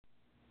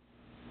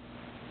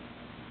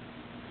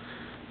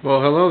Well,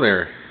 hello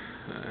there,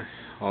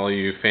 all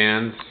you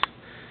fans.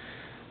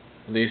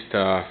 At least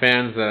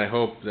fans that I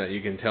hope that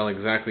you can tell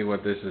exactly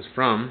what this is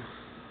from.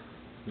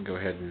 I'll go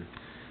ahead and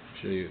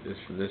show you this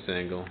from this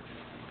angle.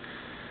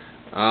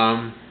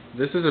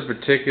 This is a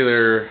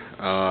particular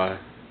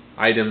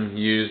item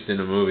used in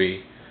a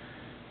movie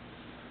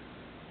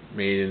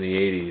made in the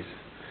 80s.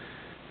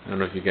 I don't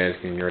know if you guys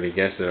can already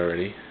guess it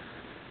already.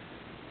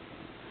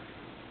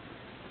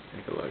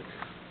 Take a look.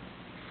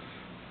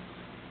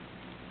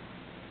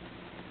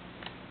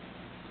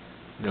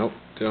 Nope,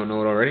 don't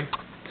know it already.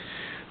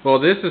 Well,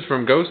 this is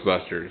from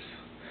GhostBusters,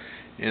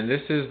 and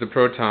this is the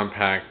proton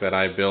pack that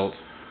I built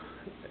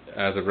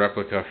as a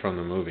replica from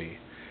the movie.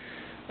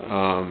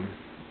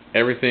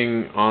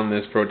 Everything on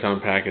this proton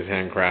pack is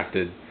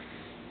handcrafted,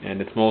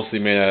 and it's mostly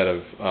made out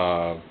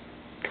of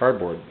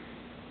cardboard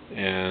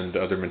and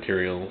other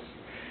materials,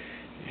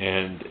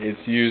 and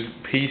it's used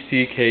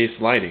PC case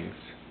lightings.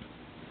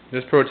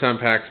 This proton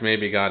pack's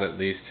maybe got at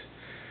least,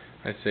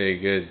 I'd say, a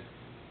good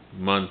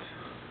month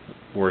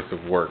worth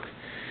of work.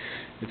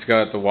 It's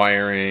got the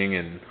wiring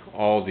and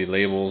all the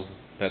labels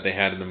that they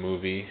had in the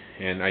movie,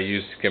 and I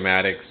used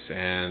schematics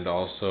and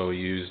also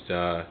used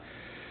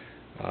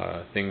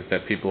things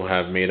that people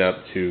have made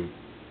up to,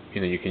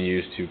 you can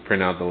use to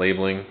print out the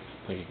labeling,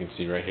 like you can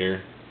see right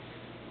here.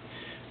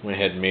 Went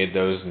ahead and made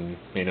those and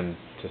made them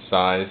to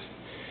size.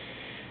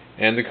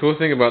 And the cool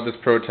thing about this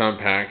proton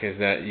pack is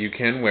that you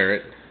can wear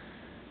it.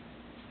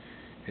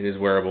 It is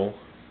wearable.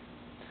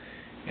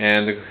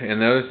 And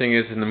the other thing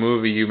is, in the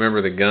movie, you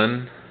remember the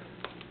gun?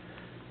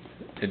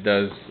 It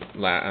does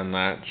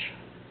unlatch.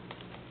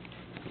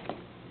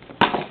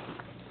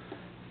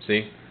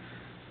 See?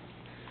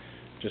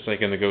 Just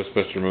like in the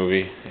Ghostbuster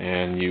movie,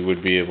 and you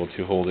would be able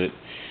to hold it.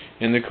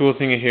 And the cool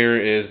thing here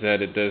is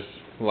that it does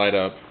light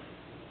up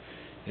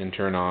and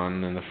turn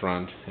on in the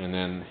front, and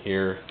then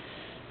here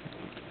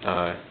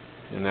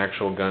in the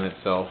actual gun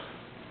itself,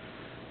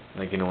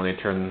 like when they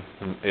turn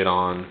it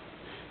on.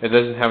 It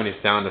doesn't have any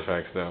sound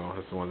effects though.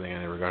 That's the one thing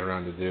I never got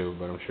around to do,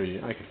 but I'm sure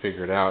I could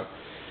figure it out.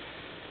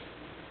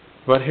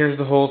 But here's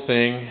the whole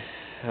thing.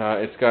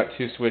 It's got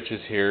two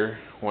switches here,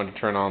 one to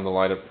turn on the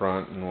light up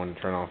front and one to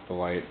turn off the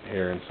light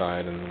here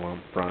inside and the one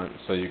up front,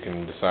 so you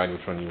can decide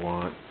which one you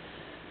want.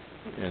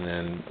 And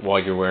then while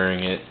you're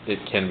wearing it, it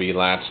can be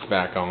latched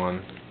back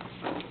on.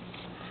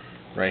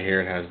 Right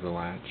here it has the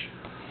latch.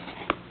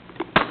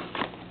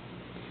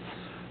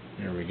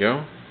 There we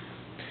go.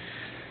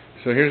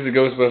 So here's the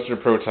Ghostbuster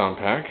Proton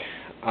Pack.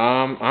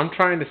 I'm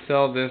trying to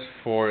sell this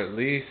for at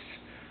least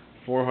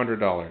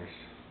 $400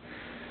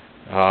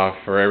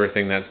 for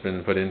everything that's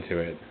been put into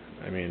it.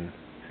 I mean,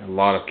 a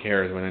lot of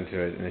care has went into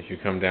it, and if you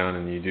come down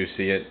and you do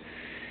see it,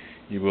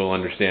 you will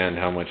understand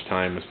how much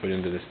time was put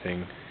into this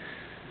thing.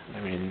 I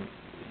mean,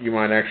 you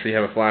might actually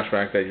have a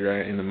flashback that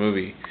you're in the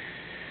movie.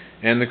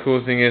 And the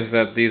cool thing is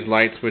that these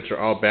light switches are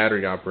all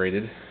battery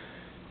operated.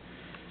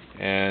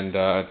 And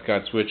it's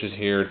got switches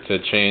here to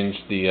change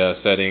the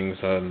settings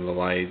on the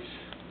lights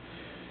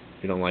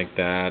if you don't like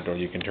that, or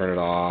you can turn it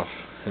off.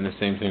 And the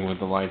same thing with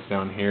the lights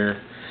down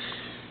here.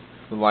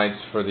 The lights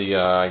for the,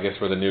 I guess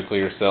where the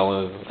nuclear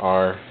cells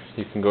are,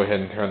 you can go ahead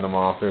and turn them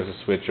off. There's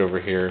a switch over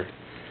here,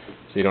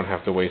 so you don't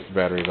have to waste the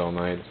batteries all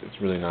night. It's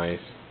really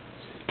nice.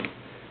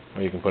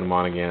 Or you can put them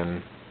on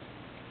again.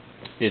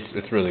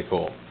 It's really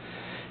cool.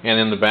 And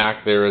in the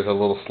back there is a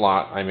little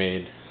slot I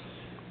made.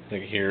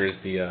 Like here is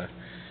the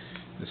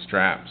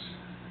straps.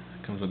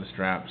 It comes with the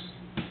straps.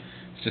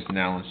 It's just an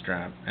Allen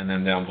strap, and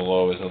then down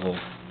below is a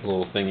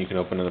little thing you can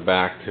open in the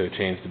back to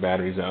change the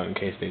batteries out in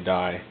case they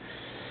die.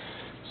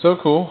 So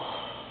cool.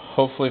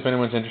 Hopefully, if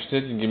anyone's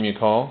interested, you can give me a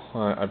call.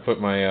 I put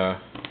my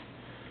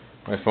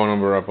my phone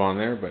number up on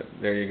there, but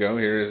there you go.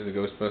 Here is the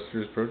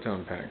Ghostbusters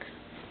Proton Pack.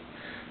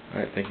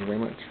 All right, thank you very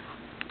much.